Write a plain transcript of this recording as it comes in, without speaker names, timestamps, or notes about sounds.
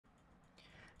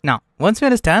Now, once we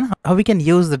understand how we can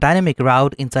use the dynamic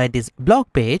route inside this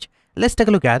blog page, let's take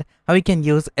a look at how we can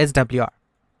use SWR.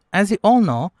 As you all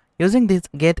know, using this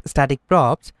get static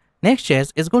props,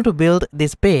 Next.js is going to build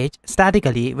this page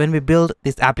statically when we build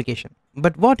this application.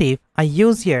 But what if I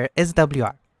use here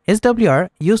SWR? SWR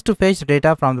used to fetch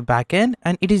data from the backend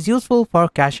and it is useful for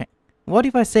caching. What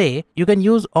if I say you can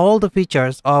use all the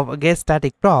features of get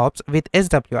static props with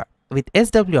SWR? With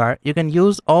SWR, you can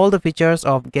use all the features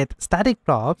of get static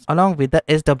props along with the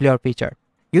SWR feature.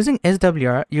 Using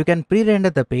SWR, you can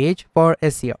pre-render the page for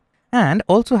SEO and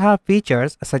also have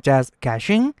features such as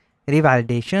caching,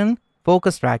 revalidation,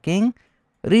 focus tracking,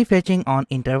 refetching on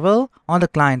interval on the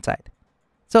client side.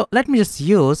 So let me just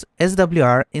use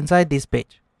SWR inside this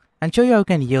page and show you how you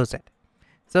can use it.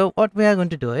 So what we are going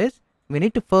to do is we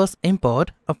need to first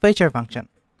import a fetcher function.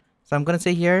 So I'm going to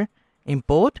say here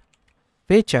import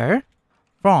fetcher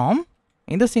from,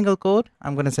 in the single quote,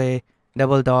 I'm going to say //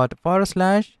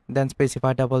 then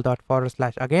specify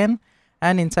 // again,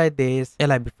 and inside this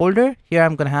lib folder here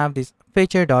I'm going to have this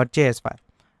fetcher.js file.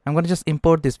 I'm going to just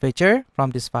import this fetcher from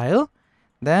this file.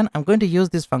 Then I'm going to use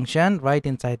this function right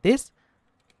inside this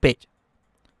page.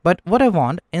 But what I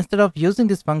want, instead of using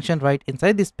this function right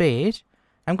inside this page,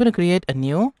 I'm going to create a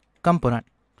new component.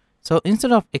 So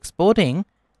instead of exporting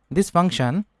this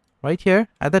function right here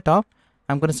at the top,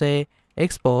 I'm going to say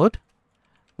export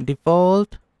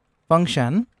default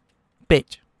function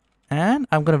page. And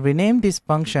I'm going to rename this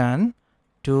function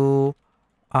to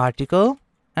article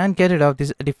and get rid of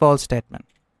this default statement.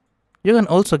 You can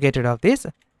also get rid of this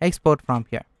export from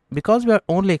here because we are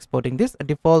only exporting this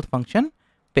default function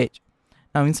page.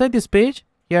 Now inside this page,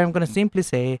 here I'm going to simply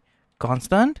say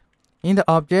constant. In the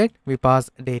object, we pass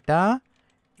data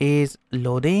is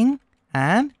loading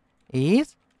and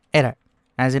is error.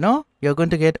 As you know, you're going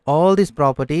to get all these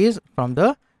properties from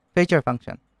the fetcher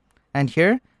function. And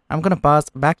here I'm going to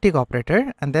pass backtick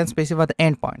operator and then specify the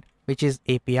endpoint, which is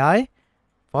API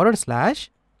 /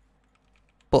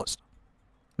 post.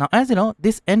 Now, as you know,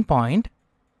 this endpoint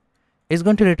is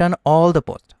going to return all the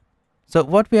posts. So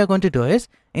what we are going to do is,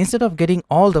 instead of getting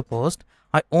all the posts,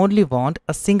 I only want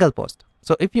a single post.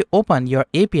 So if you open your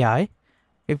API,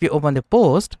 if you open the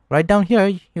post, right down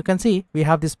here, you can see we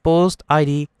have this post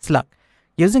ID slug.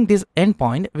 Using this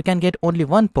endpoint, we can get only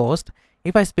one post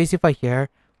if I specify here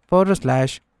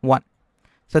 /1.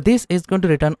 So this is going to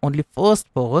return only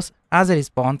first post as a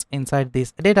response inside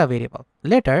this data variable.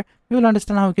 Later, we will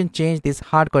understand how we can change this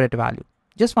hard-coded value.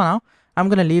 Just for now, I'm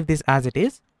going to leave this as it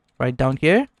is. Right down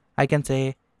here, I can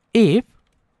say if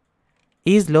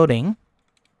is loading,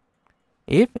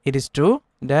 if it is true,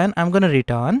 then I'm going to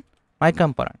return my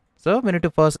component. So we need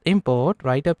to first import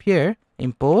right up here,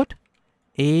 import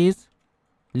is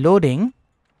loading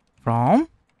from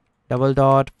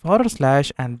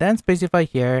 // and then specify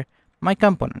here my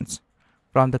components.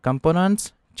 From the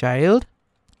components child,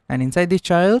 and inside this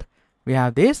child we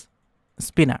have this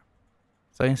spinner.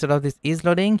 So instead of this is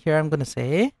loading, here I'm going to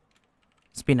say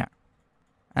spinner.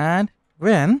 And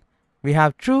when we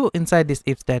have true inside this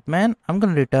if statement, I'm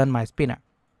going to return my spinner.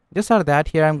 Just for that,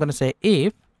 here I'm going to say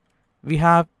if we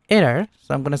have error,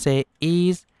 so I'm going to say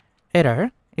is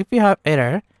error. If we have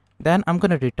error, then I'm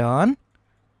going to return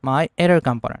my error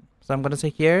component. So I'm going to say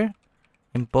here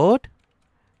import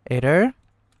error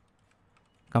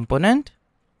component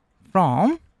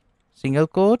from single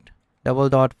quote //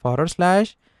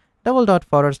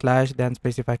 then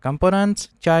specify components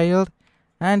child,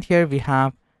 and here we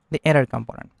have the error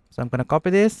component. So I'm going to copy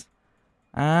this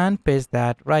and paste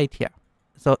that right here.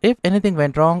 So if anything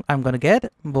went wrong, I'm going to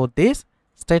get both this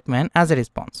statement as a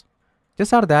response. Just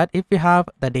for that, if we have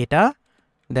the data,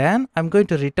 then I'm going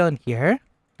to return here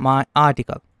my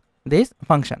article, this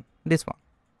function, this one.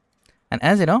 And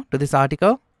as you know, to this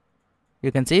article,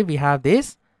 you can see we have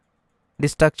this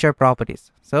structure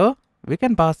properties. So we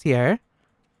can pass here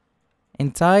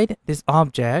inside this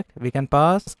object, we can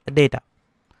pass data.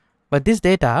 But this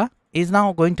data is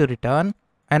now going to return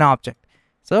an object.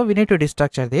 So we need to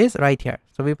destructure this right here.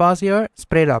 So we pass here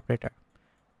spread operator,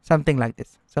 something like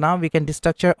this. So now we can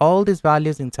destructure all these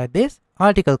values inside this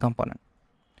article component.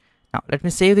 Now let me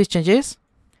save these changes.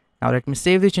 And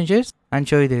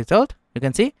show you the result. You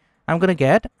can see I'm going to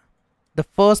get the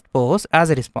first post as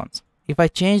a response. If I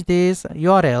change this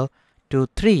URL to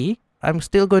 3, I'm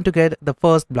still going to get the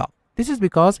first block. This is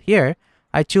because here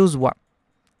I choose 1.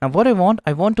 Now what I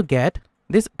want to get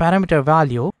this parameter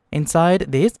value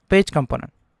inside this page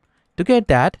component. To get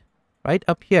that, right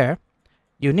up here,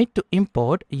 you need to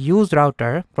import use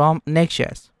router from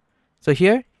Next.js. So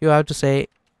here you have to say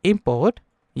import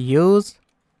use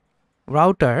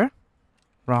router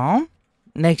from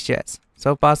Next.js.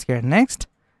 So pass here next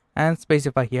and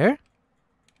specify here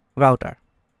router.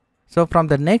 So from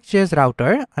the Next.js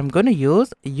router, I'm going to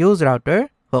use router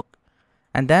hook.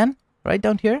 And then right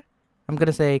down here, I'm going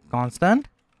to say constant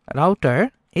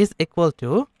router is equal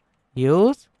to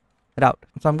use route.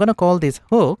 So I'm going to call this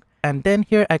hook, and then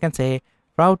here I can say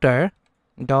router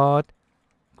dot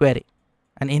query.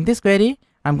 And in this query,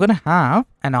 I'm going to have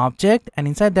an object, and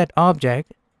inside that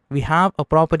object, we have a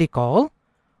property called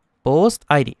post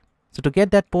ID. So to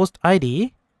get that post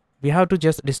ID, we have to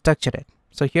just destructure it.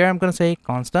 So here I'm going to say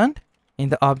constant. In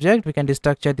the object, we can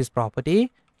destructure this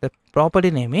property. The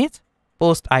property name is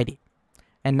post ID.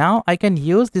 And now I can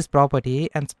use this property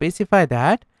and specify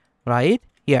that right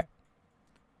here.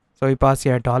 So we pass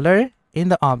here $. In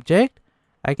the object,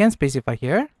 I can specify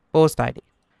here post ID.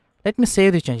 Let me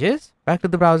save the changes back to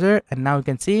the browser, and now you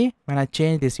can see when I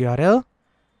change this URL,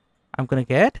 I'm going to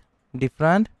get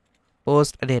different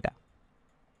post data.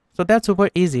 So that's super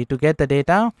easy to get the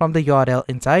data from the URL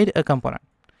inside a component.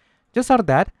 Just for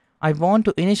that, I want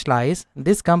to initialize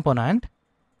this component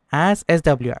as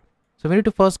SWR. So we need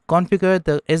to first configure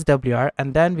the SWR,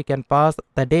 and then we can pass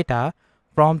the data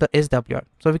from the SWR.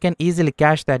 So we can easily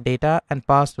cache that data and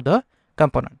pass to the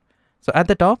component. So at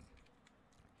the top,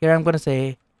 here I'm going to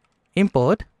say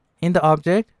import. In the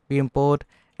object, we import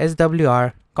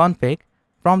SWR config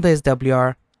from the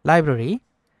SWR library,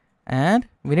 and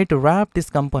we need to wrap this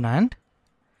component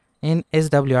in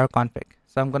SWR config.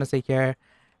 So I'm going to say here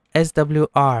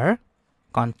SWR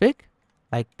config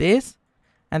like this,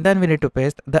 and then we need to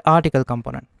paste the article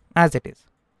component as it is.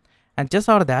 And just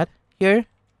out of that, here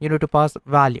you need to pass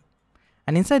value,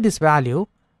 and inside this value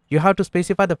you have to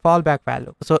specify the fallback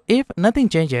value. So if nothing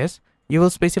changes, you will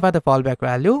specify the fallback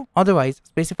value, otherwise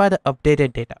specify the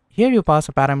updated data. Here you pass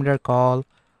a parameter called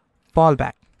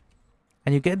fallback,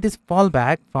 and you get this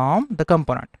fallback from the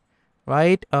component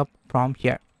right up from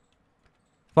here,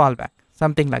 fallback,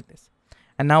 something like this.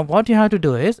 And now what you have to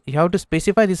do is you have to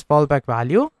specify this fallback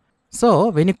value. So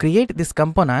when you create this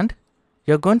component,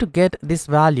 you're going to get this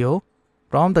value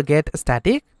from the get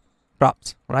static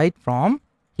props right from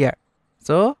here.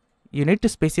 So you need to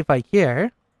specify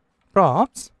here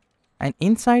props, and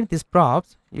inside these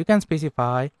props you can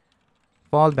specify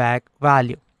fallback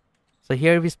value. So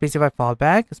here we specify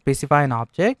fallback, specify an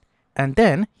object, and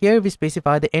then here we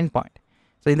specify the endpoint.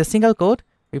 So in the single quote,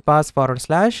 we pass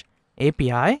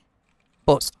 /API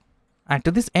post, and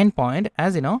to this endpoint,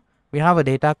 as you know, we have a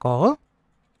data called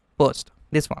post,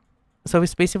 this one. So we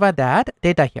specify that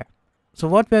data here. So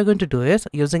what we are going to do is,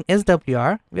 using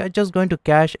SWR, we are just going to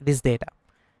cache this data.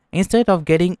 Instead of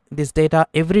getting this data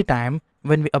every time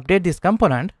when we update this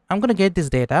component, I'm going to get this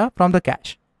data from the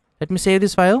cache. Let me save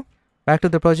this file back to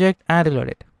the project and reload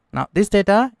it. Now this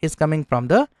data is coming from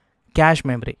the cache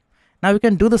memory. Now we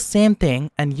can do the same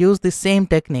thing and use the same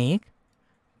technique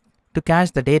to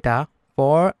cache the data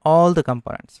for all the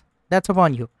components. That's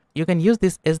upon you. You can use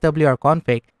this SWR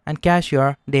config and cache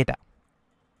your data.